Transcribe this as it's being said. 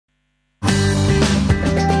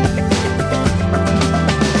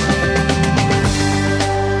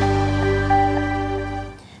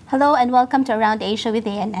Hello and welcome to Around Asia with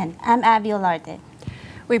ANN. I'm Abby Olarte.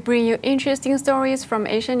 We bring you interesting stories from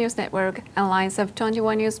Asian News Network and lines of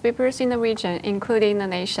 21 newspapers in the region, including The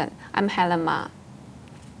Nation. I'm Helen Ma.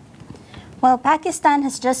 Well, Pakistan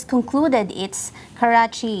has just concluded its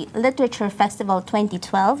Karachi Literature Festival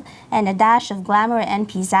 2012, and a dash of glamour and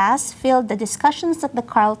pizzazz filled the discussions at the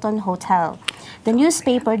Carlton Hotel. The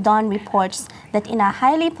newspaper Dawn reports that in a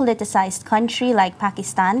highly politicized country like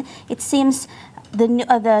Pakistan, it seems the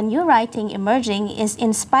new writing emerging is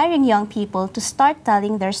inspiring young people to start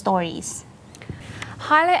telling their stories.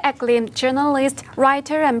 Highly acclaimed journalist,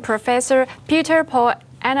 writer, and professor Peter Paul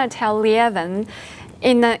Anatolievin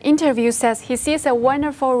in an interview says he sees a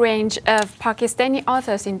wonderful range of Pakistani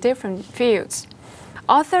authors in different fields.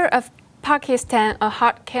 Author of Pakistan, a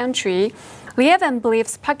Hot Country, Lievin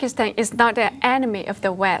believes Pakistan is not an enemy of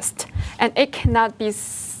the West, and it cannot be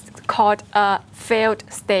called a failed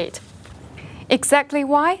state. Exactly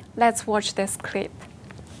why? Let's watch this clip.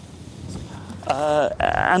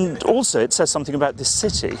 And also it says something about this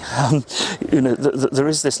city. There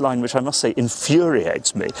is this line which I must say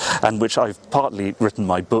infuriates me, and which I've partly written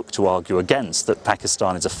my book to argue against, that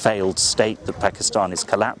Pakistan is a failed state, that Pakistan is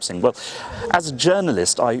collapsing. Well, as a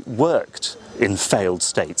journalist, I worked in failed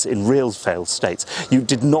states, in real failed states. You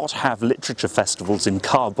did not have literature festivals in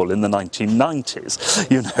Kabul in the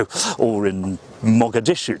 1990s, or in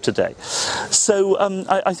Mogadishu today. So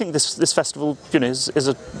I think this festival, is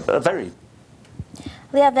a very...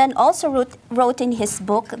 Lievin also wrote in his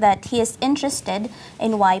book that he is interested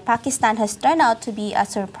in why Pakistan has turned out to be a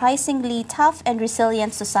surprisingly tough and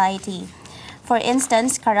resilient society. For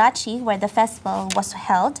instance, Karachi, where the festival was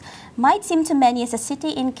held, might seem to many as a city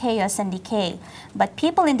in chaos and decay, but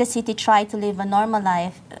people in the city try to live a normal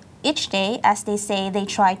life each day. As they say, they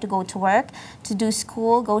try to go to work, to do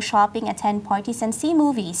school, go shopping, attend parties, and see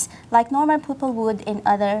movies, like normal people would in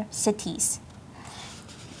other cities.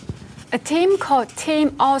 A team called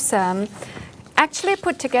Team Awesome actually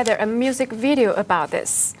put together a music video about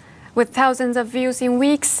this. With thousands of views in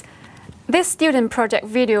weeks, this student project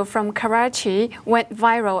video from Karachi went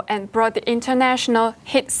viral and brought the international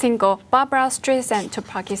hit single Barbara Streisand to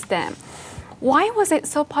Pakistan. Why was it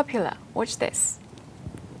so popular? Watch this.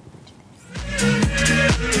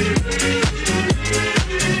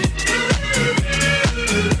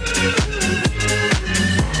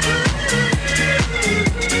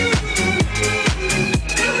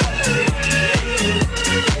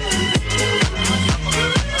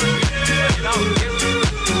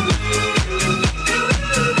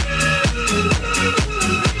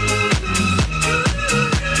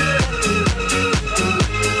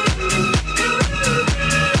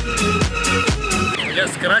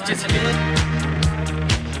 Yes, Karachi City.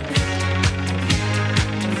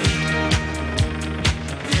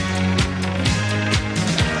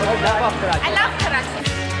 I love Karachi.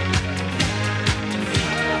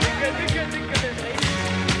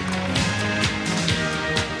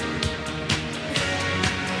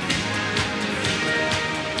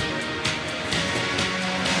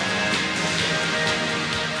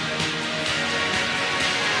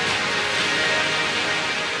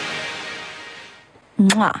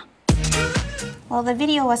 Mwah. Well, the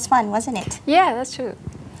video was fun, wasn't it? Yeah, that's true.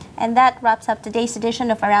 And that wraps up today's edition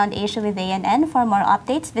of Around Asia with ANN. For more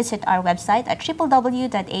updates, visit our website at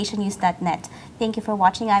www.asianews.net. Thank you for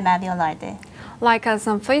watching. I'm Abby Olarte. Like us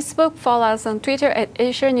on Facebook, follow us on Twitter at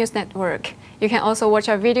Asia News Network. You can also watch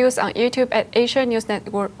our videos on YouTube at Asia News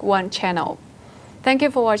Network 1 channel. Thank you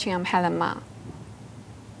for watching. I'm Helen Ma.